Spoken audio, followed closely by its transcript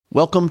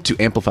Welcome to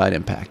Amplified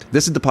Impact.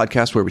 This is the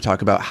podcast where we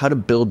talk about how to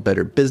build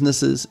better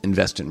businesses,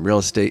 invest in real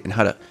estate, and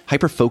how to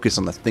hyper-focus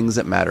on the things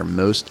that matter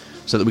most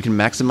so that we can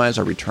maximize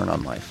our return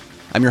on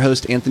life. I'm your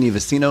host, Anthony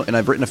Vicino, and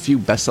I've written a few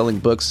best-selling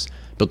books,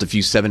 built a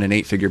few 7- and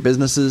 8-figure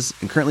businesses,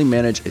 and currently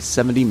manage a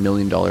 $70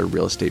 million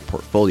real estate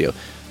portfolio.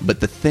 But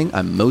the thing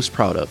I'm most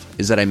proud of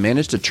is that I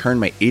managed to turn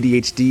my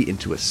ADHD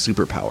into a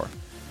superpower.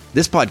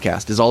 This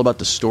podcast is all about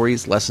the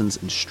stories,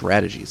 lessons, and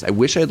strategies I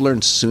wish I had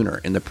learned sooner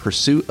in the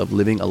pursuit of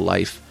living a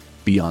life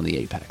beyond the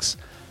apex.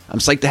 I'm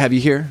psyched to have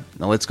you here.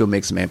 Now let's go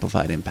make some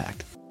amplified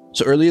impact.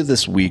 So earlier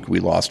this week,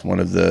 we lost one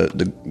of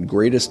the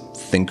greatest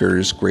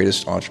thinkers,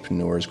 greatest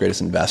entrepreneurs,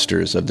 greatest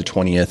investors of the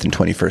 20th and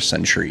 21st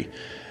century.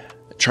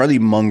 Charlie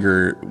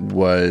Munger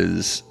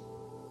was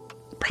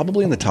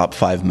probably in the top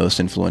 5 most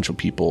influential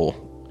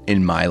people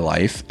in my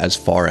life as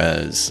far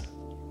as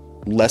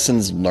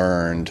lessons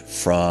learned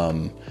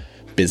from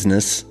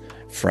business,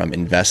 from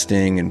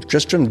investing, and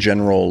just from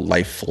general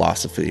life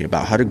philosophy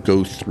about how to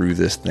go through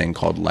this thing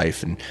called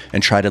life and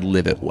try to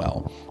live it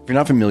well. If you're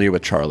not familiar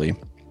with Charlie,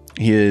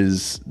 he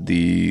is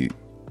the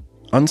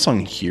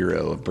unsung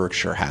hero of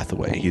Berkshire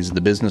Hathaway. He's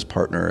the business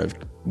partner of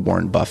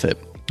Warren Buffett.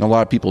 A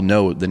lot of people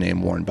know the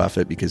name Warren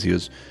Buffett because he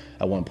was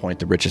at one point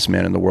the richest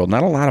man in the world.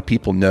 Not a lot of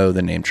people know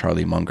the name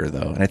Charlie Munger,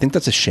 though. And I think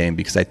that's a shame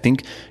because I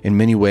think in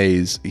many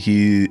ways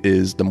he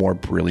is the more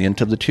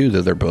brilliant of the two,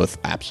 though they're both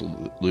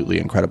absolutely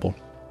incredible.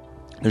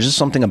 There's just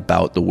something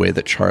about the way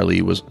that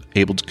Charlie was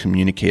able to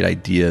communicate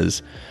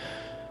ideas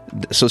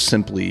so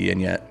simply, and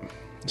yet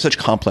such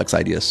complex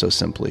ideas so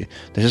simply.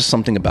 There's just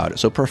something about it,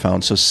 so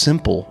profound, so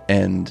simple,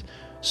 and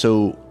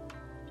so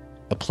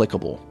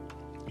applicable.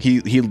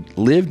 He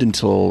lived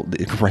until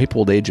the ripe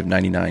old age of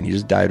 99. He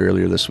just died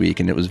earlier this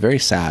week, and it was very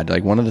sad.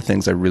 Like, one of the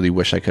things I really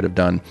wish I could have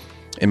done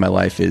in my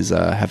life is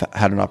have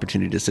had an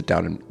opportunity to sit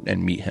down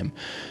and meet him.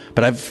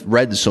 But I've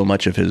read so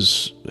much of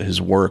his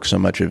work, so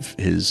much of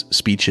his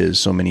speeches,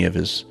 so many of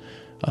his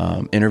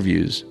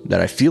interviews that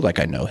I feel like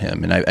I know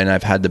him, and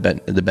I've had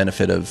the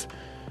benefit of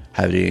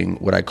having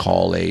what I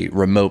call a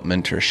remote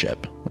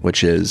mentorship,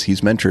 which is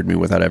he's mentored me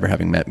without ever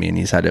having met me, and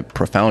he's had a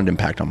profound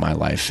impact on my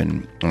life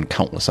and on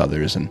countless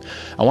others. And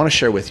I want to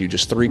share with you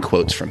just 3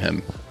 quotes from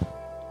him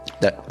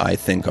that I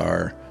think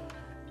are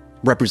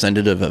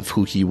representative of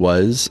who he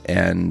was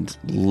and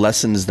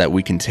lessons that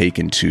we can take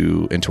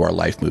into our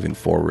life moving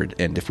forward.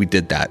 And if we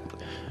did that,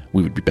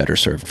 we would be better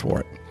served for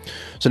it.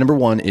 So number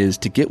 1 is,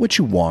 to get what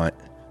you want,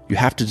 you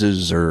have to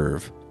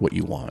deserve what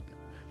you want.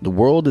 The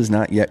world is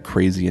not yet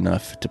crazy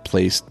enough to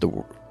place the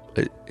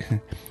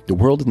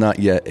world is not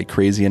yet a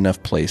crazy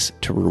enough place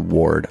to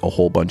reward a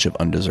whole bunch of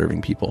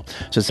undeserving people.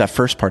 So it's that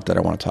first part that I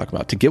want to talk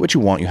about. To get what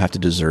you want, you have to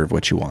deserve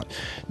what you want.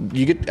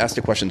 You get asked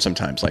a question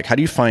sometimes, like, how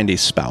do you find a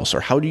spouse, or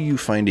how do you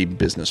find a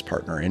business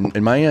partner? And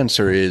my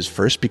answer is,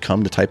 first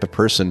become the type of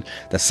person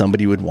that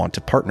somebody would want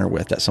to partner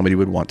with, that somebody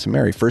would want to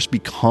marry. First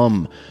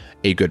become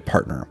a good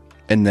partner,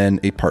 and then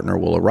a partner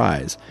will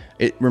arise.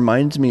 It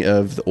reminds me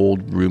of the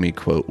old Rumi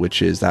quote,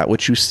 which is that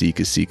what you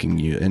seek is seeking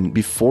you. And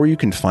before you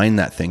can find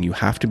that thing, you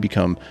have to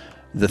become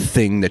the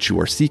thing that you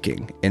are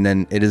seeking. And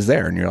then it is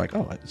there, and you're like,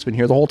 oh, it's been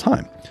here the whole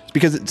time. It's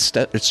because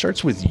it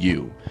starts with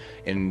you.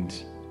 And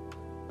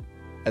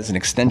as an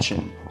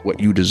extension, what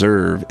you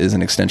deserve is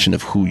an extension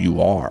of who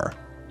you are,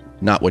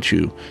 not what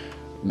you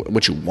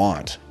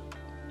want.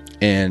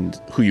 And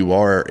who you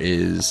are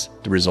is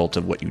the result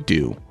of what you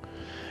do.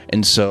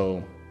 And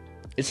so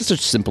it's just a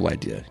simple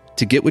idea.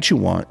 To get what you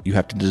want, you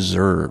have to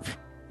deserve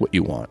what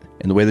you want.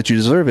 And the way that you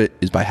deserve it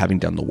is by having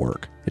done the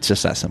work. It's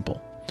just that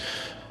simple.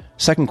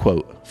 Second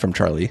quote from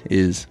Charlie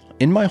is,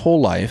 in my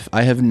whole life,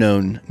 I have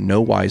known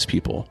no wise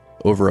people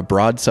over a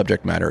broad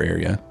subject matter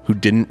area who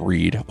didn't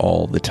read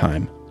all the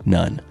time.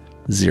 None.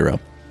 0.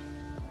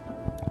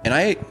 And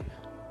I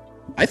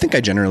think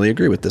I generally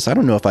agree with this. I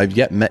don't know if I've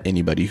yet met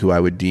anybody who I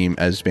would deem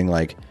as being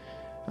like,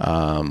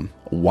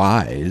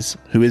 wise,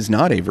 who is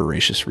not a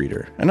voracious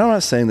reader. And I'm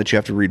not saying that you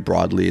have to read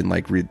broadly and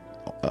like read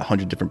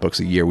 100 different books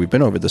a year. We've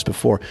been over this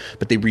before,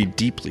 but they read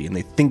deeply and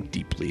they think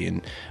deeply.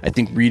 And I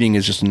think reading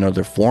is just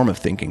another form of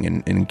thinking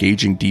and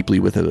engaging deeply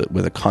with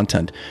a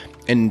content.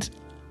 And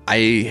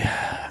I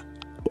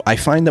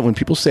find that when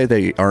people say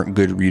they aren't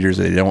good readers,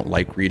 or they don't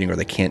like reading, or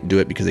they can't do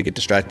it because they get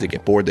distracted, they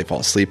get bored, they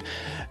fall asleep,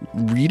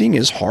 reading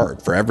is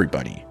hard for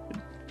everybody.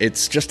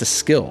 It's just a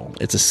skill.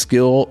 It's a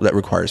skill that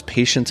requires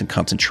patience and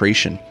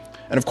concentration.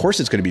 And of course,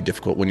 it's going to be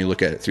difficult when you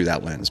look at it through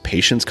that lens.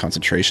 Patience,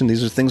 concentration,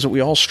 these are things that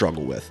we all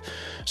struggle with.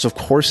 So of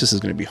course, this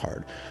is going to be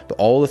hard. But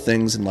all the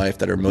things in life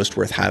that are most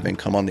worth having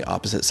come on the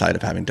opposite side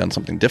of having done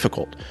something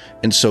difficult.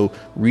 And so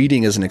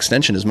reading as an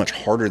extension is much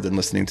harder than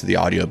listening to the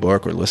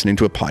audiobook or listening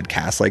to a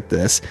podcast like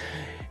this.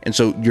 And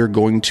so you're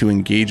going to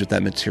engage with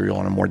that material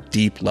on a more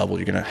deep level.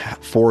 You're going to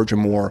forge a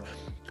more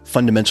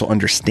fundamental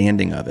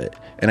understanding of it.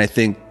 And I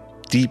think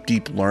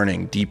deep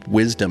learning, deep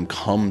wisdom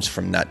comes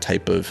from that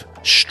type of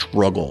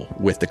struggle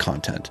with the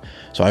content.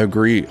 So I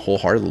agree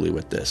wholeheartedly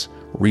with this.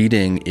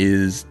 Reading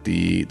is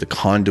the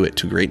conduit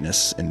to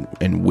greatness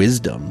and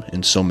wisdom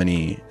in so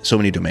many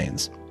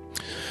domains.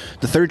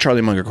 The third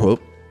Charlie Munger quote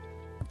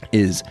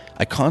is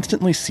I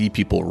constantly see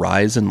people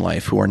rise in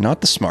life who are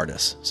not the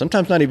smartest,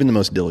 sometimes not even the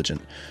most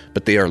diligent,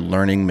 but they are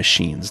learning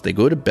machines. They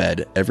go to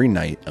bed every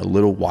night a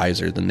little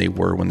wiser than they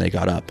were when they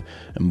got up.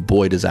 And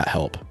boy, does that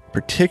help,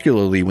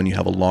 particularly when you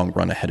have a long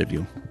run ahead of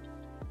you.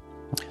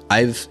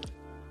 I've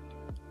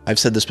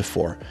said this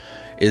before,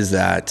 is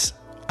that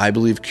I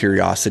believe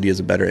curiosity is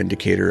a better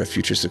indicator of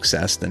future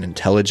success than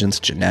intelligence,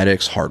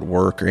 genetics, hard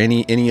work, or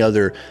any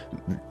other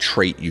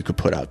trait you could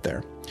put out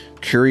there.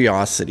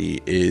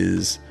 Curiosity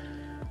is,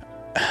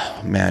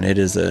 man, it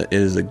is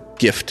a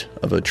gift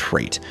of a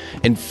trait.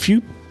 And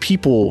few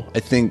people, I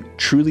think,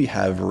 truly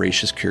have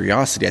voracious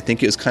curiosity. I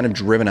think it was kind of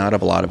driven out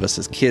of a lot of us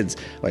as kids.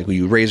 Like when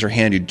you raise your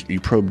hand,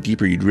 you probe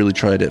deeper, you'd really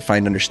try to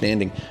find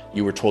understanding.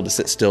 You were told to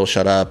sit still,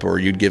 shut up, or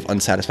you'd give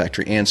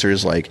unsatisfactory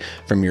answers. Like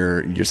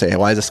you say,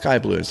 why is the sky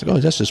blue? It's like,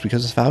 oh, that's just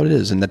because it's how it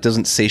is. And that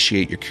doesn't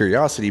satiate your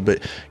curiosity,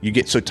 but you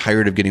get so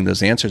tired of getting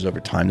those answers over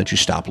time that you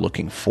stop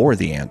looking for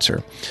the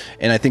answer.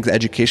 And I think the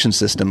education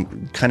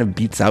system kind of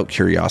beats out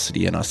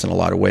curiosity in us in a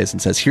lot of ways and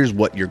says, here's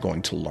what you're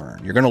going to learn.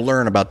 You're going to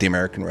learn about the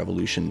American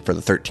Revolution for the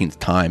 13th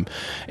time,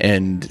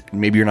 and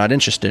maybe you're not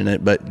interested in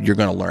it, but you're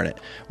going to learn it.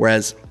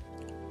 Whereas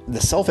the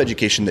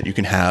self-education that you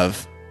can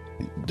have,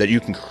 that you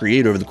can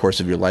create over the course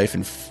of your life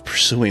and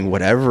pursuing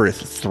whatever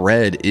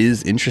thread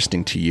is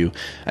interesting to you,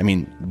 I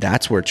mean,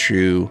 that's where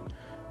true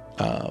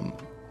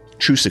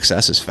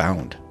success is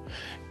found.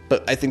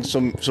 But I think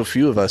so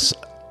few of us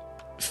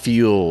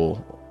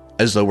feel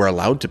as though we're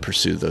allowed to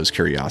pursue those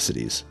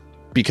curiosities.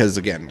 Because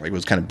again, like, it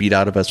was kind of beat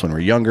out of us when we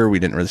were younger. We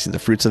didn't really see the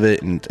fruits of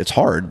it. And it's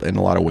hard in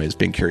a lot of ways.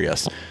 Being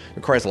curious, it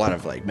requires a lot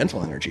of like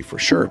mental energy for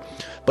sure.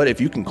 But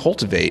if you can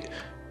cultivate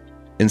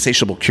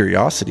insatiable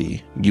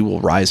curiosity, you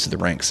will rise to the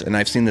ranks. And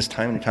I've seen this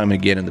time and time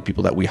again in the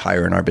people that we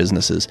hire in our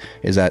businesses,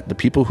 is that the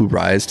people who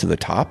rise to the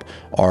top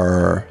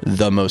are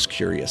the most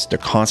curious. They're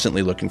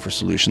constantly looking for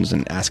solutions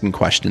and asking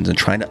questions and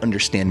trying to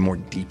understand more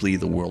deeply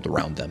the world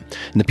around them.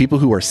 And the people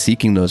who are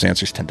seeking those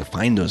answers tend to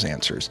find those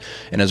answers.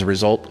 And as a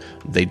result,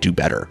 they do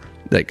better.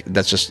 Like,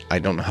 that's just, I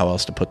don't know how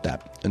else to put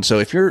that. And so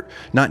if you're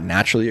not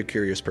naturally a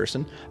curious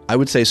person, I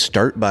would say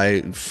start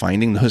by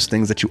finding those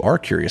things that you are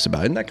curious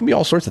about. And that can be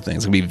all sorts of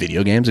things. It could be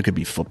video games. It could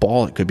be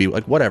football. It could be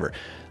like whatever.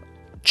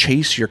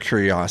 Chase your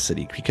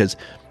curiosity, because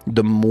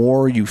the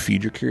more you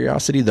feed your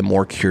curiosity, the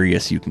more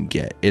curious you can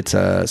get. It's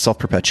a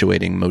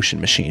self-perpetuating motion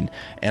machine.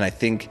 And I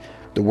think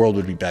the world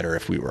would be better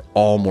if we were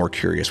all more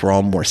curious. We're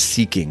all more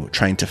seeking, we're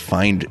trying to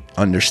find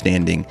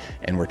understanding,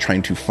 and we're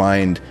trying to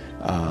find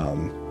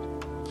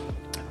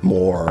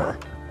more,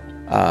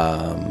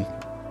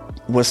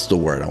 what's the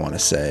word I want to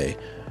say?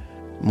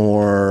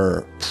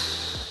 More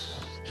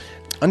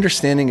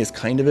understanding is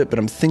kind of it, but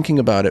I'm thinking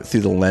about it through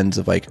the lens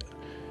of like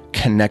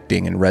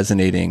connecting and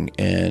resonating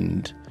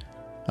and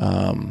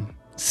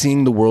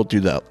seeing the world through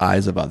the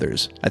eyes of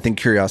others. I think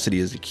curiosity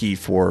is the key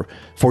for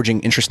forging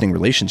interesting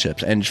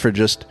relationships and for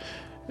just,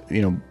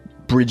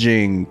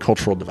 bridging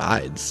cultural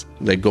divides,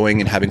 like going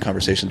and having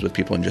conversations with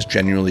people and just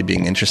genuinely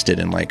being interested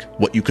in like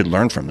what you could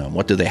learn from them.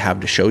 What do they have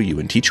to show you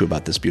and teach you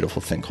about this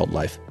beautiful thing called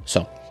life?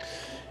 So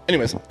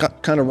anyways,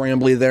 got kind of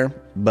rambly there,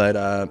 but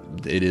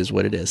it is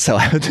what it is. So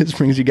I hope this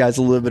brings you guys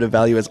a little bit of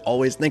value. As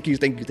always, thank you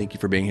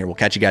for being here. We'll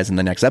catch you guys in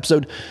the next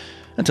episode.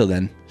 Until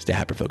then, stay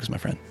hyper-focused, my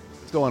friend.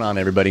 What's going on,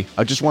 everybody?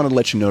 I just wanted to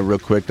let you know real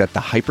quick that the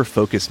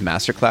Hyper-Focus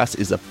Masterclass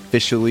is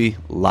officially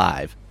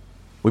live.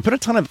 We put a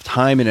ton of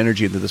time and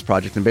energy into this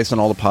project, and based on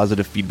all the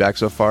positive feedback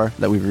so far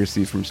that we've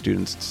received from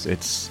students,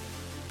 it's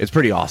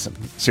pretty awesome.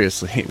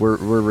 Seriously, we're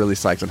really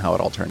psyched on how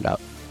it all turned out.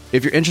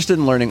 If you're interested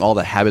in learning all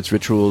the habits,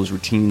 rituals,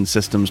 routines,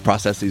 systems,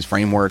 processes,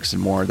 frameworks,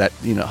 and more that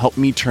help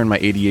me turn my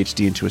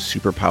ADHD into a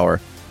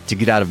superpower to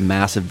get out of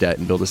massive debt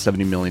and build a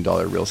 $70 million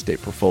real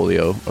estate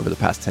portfolio over the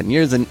past 10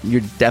 years, then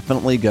you're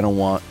definitely going to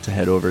want to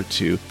head over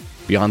to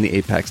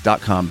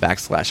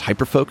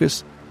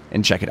beyondtheapex.com/hyperfocus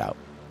and check it out.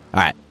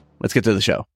 All right, let's get to the show.